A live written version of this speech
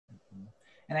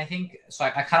And I think, so I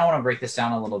kind of want to break this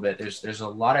down a little bit. There's a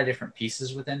lot of different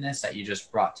pieces within this that you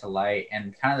just brought to light.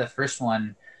 And kind of the first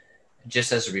one,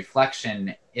 just as a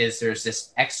reflection, is there's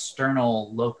this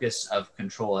external locus of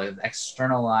control, of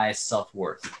externalized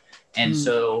self-worth. And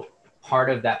so part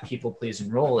of that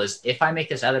people-pleasing role is, if I make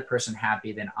this other person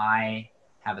happy, then I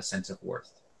have a sense of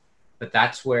worth. But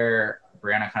that's where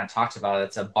Brianna kind of talks about it.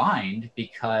 It's a bind,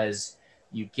 because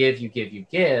you give,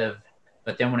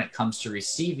 but then when it comes to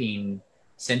receiving,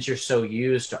 since you're so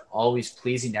used to always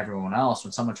pleasing everyone else,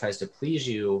 when someone tries to please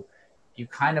you, you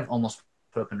kind of almost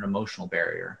put up an emotional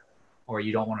barrier, or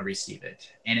you don't want to receive it.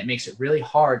 And it makes it really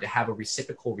hard to have a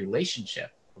reciprocal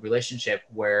relationship, a relationship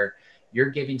where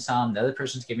you're giving some, the other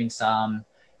person's giving some,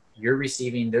 you're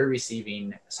receiving, they're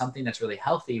receiving, something that's really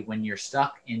healthy when you're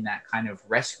stuck in that kind of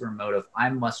rescuer mode of, I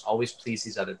must always please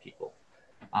these other people.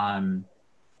 And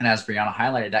as Brianna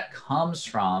highlighted, that comes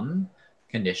from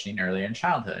conditioning earlier in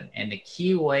childhood. And the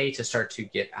key way to start to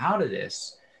get out of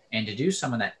this and to do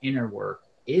some of that inner work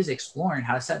is exploring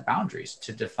how to set boundaries,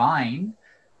 to define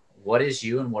what is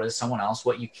you and what is someone else,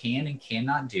 what you can and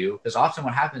cannot do. Because often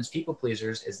what happens, people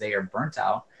pleasers, is they are burnt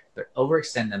out, they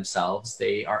overextend themselves,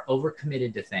 they are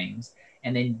overcommitted to things,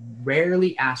 and they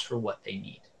rarely ask for what they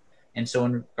need. And so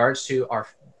in regards to our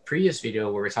previous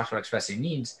video where we talked about expressing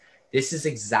needs, this is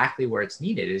exactly where it's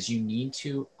needed, is you need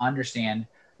to understand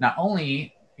not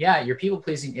only, yeah, your people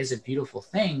pleasing is a beautiful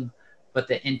thing, but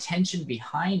the intention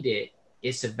behind it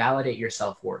is to validate your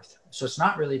self-worth. So it's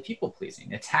not really people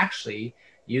pleasing. It's actually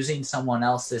using someone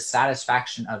else's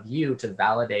satisfaction of you to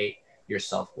validate your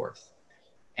self-worth.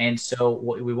 And so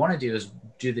what we want to do is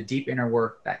do the deep inner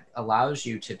work that allows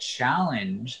you to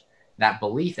challenge that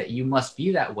belief that you must be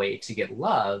that way to get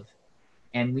love,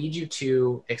 and lead you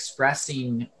to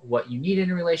expressing what you need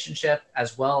in a relationship,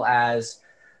 as well as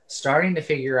starting to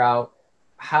figure out,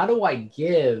 how do I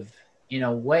give in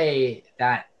a way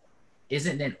that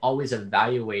isn't then always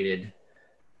evaluated?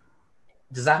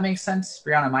 Does that make sense,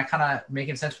 Brianna? Am I kind of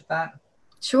making sense with that?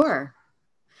 Sure.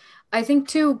 I think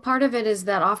too, part of it is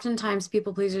that oftentimes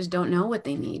people pleasers don't know what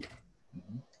they need.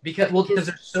 Because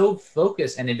they're so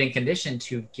focused and they've been conditioned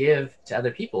to give to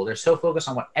other people. They're so focused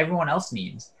on what everyone else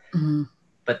needs,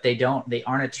 but they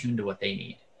aren't attuned to what they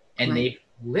need. And Right. they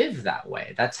live that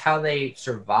way. That's how they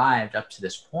survived up to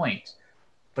this point.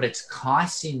 But it's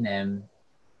costing them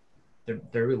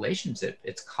their relationship.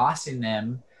 It's costing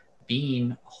them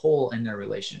being whole in their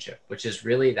relationship, which is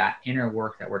really that inner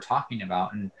work that we're talking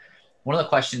about. And one of the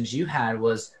questions you had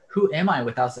was, who am I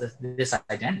without this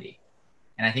identity?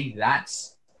 And I think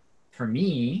that's, for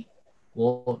me,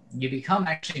 well, you become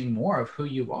actually more of who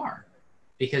you are,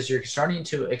 because you're starting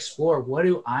to explore, what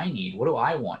do I need? What do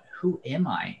I want? Who am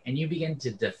I? And you begin to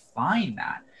define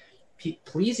that.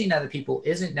 Pleasing other people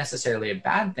isn't necessarily a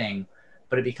bad thing,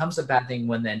 but it becomes a bad thing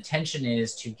when the intention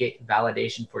is to get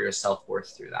validation for your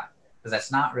self-worth through that, because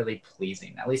that's not really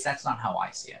pleasing. At least that's not how I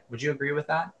see it. Would you agree with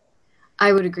that?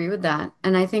 I would agree with that.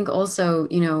 And I think also,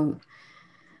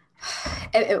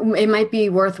 it might be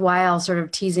worthwhile sort of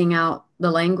teasing out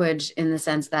the language in the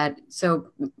sense that,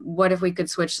 so what if we could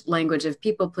switch language of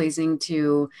people pleasing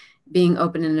to being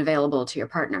open and available to your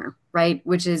partner, right?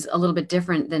 Which is a little bit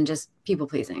different than just people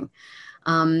pleasing.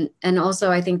 And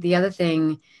also, I think the other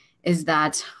thing is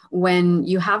that when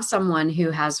you have someone who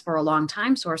has for a long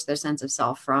time sourced their sense of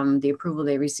self from the approval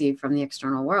they receive from the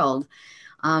external world,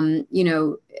 um, you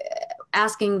know,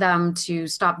 asking them to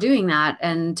stop doing that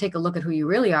and take a look at who you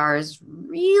really are is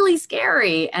really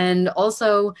scary. And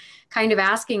also kind of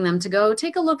asking them to go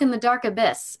take a look in the dark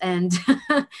abyss and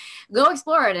go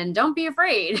explore it and don't be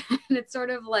afraid. And it's sort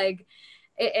of like,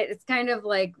 it's kind of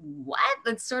like, what?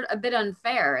 That's sort of a bit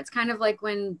unfair. It's kind of like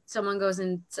when someone goes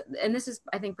in, and this is,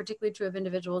 I think, particularly true of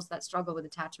individuals that struggle with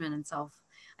attachment and self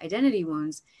identity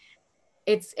wounds.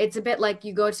 It's a bit like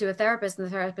you go to a therapist and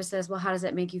the therapist says, well, how does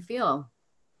that make you feel?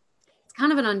 It's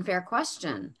kind of an unfair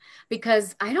question,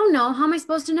 because I don't know, how am I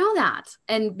supposed to know that?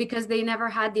 And because they never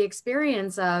had the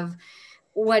experience of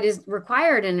what is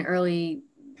required in early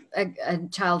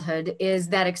childhood, is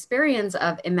that experience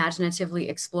of imaginatively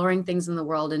exploring things in the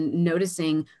world and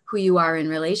noticing who you are in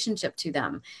relationship to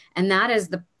them. And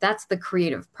that's the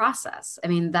creative process. I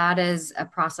mean, that is a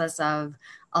process of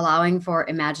allowing for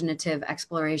imaginative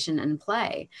exploration and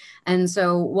play. And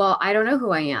so, well, I don't know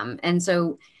who I am. And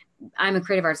so I'm a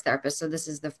creative arts therapist, so this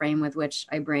is the frame with which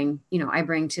I bring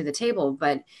to the table.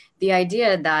 But the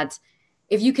idea that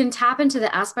if you can tap into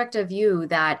the aspect of you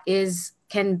that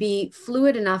can be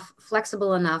fluid enough,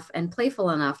 flexible enough, and playful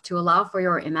enough to allow for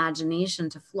your imagination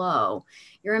to flow,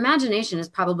 your imagination is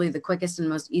probably the quickest and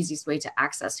most easiest way to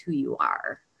access who you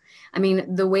are. I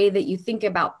mean, the way that you think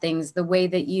about things, the way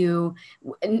that you,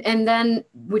 and then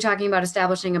we're talking about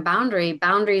establishing a boundary,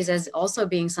 boundaries as also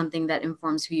being something that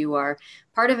informs who you are.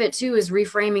 Part of it too is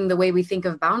reframing the way we think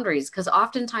of boundaries, because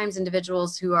oftentimes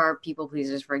individuals who are people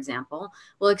pleasers, for example,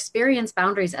 will experience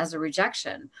boundaries as a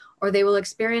rejection, or they will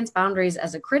experience boundaries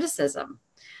as a criticism.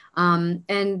 And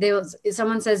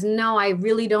someone says, no, I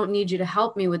really don't need you to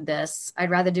help me with this. I'd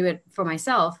rather do it for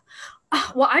myself.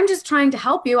 Well, I'm just trying to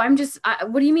help you. What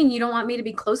do you mean you don't want me to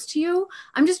be close to you?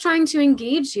 I'm just trying to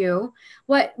engage you.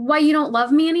 Why you don't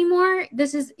love me anymore?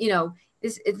 This is,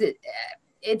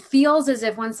 it feels as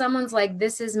if when someone's like,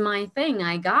 this is my thing,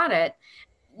 I got it,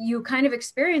 you kind of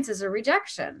experience as a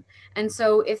rejection. And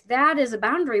so if that is a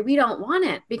boundary, we don't want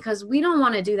it, because we don't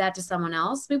want to do that to someone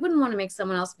else. We wouldn't want to make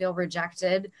someone else feel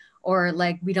rejected or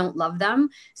like we don't love them.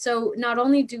 So not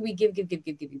only do we give,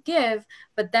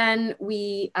 but then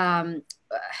we don't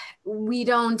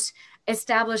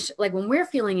establish, like when we're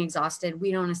feeling exhausted,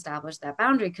 we don't establish that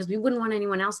boundary, because we wouldn't want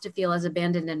anyone else to feel as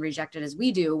abandoned and rejected as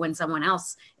we do when someone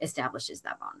else establishes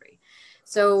that boundary.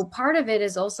 So part of it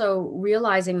is also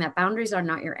realizing that boundaries are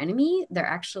not your enemy, they're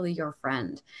actually your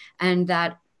friend. And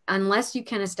that unless you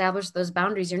can establish those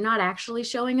boundaries, you're not actually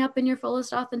showing up in your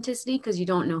fullest authenticity, because you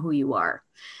don't know who you are.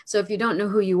 So if you don't know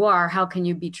who you are, how can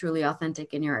you be truly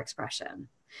authentic in your expression?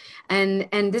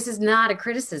 And this is not a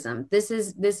criticism. This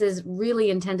is really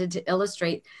intended to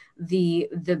illustrate the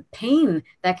pain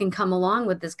that can come along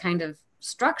with this kind of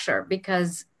structure,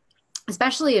 because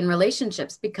especially in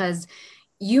relationships, because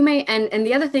you may, and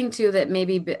the other thing too that may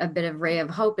be a bit of ray of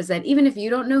hope is that even if you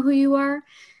don't know who you are,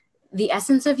 the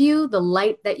essence of you, the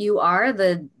light that you are,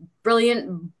 the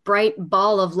brilliant, bright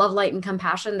ball of love, light, and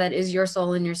compassion that is your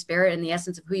soul and your spirit, and the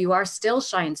essence of who you are still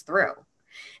shines through.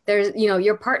 There's,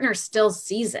 your partner still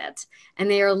sees it,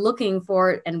 and they are looking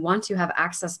for it and want to have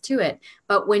access to it.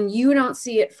 But when you don't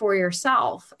see it for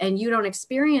yourself and you don't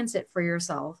experience it for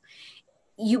yourself,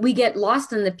 we get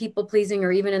lost in the people pleasing,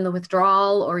 or even in the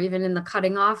withdrawal, or even in the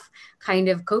cutting off kind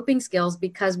of coping skills,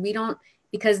 because the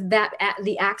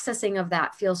accessing of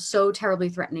that feels so terribly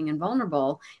threatening and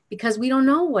vulnerable, because we don't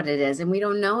know what it is, and we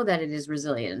don't know that it is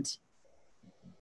resilient.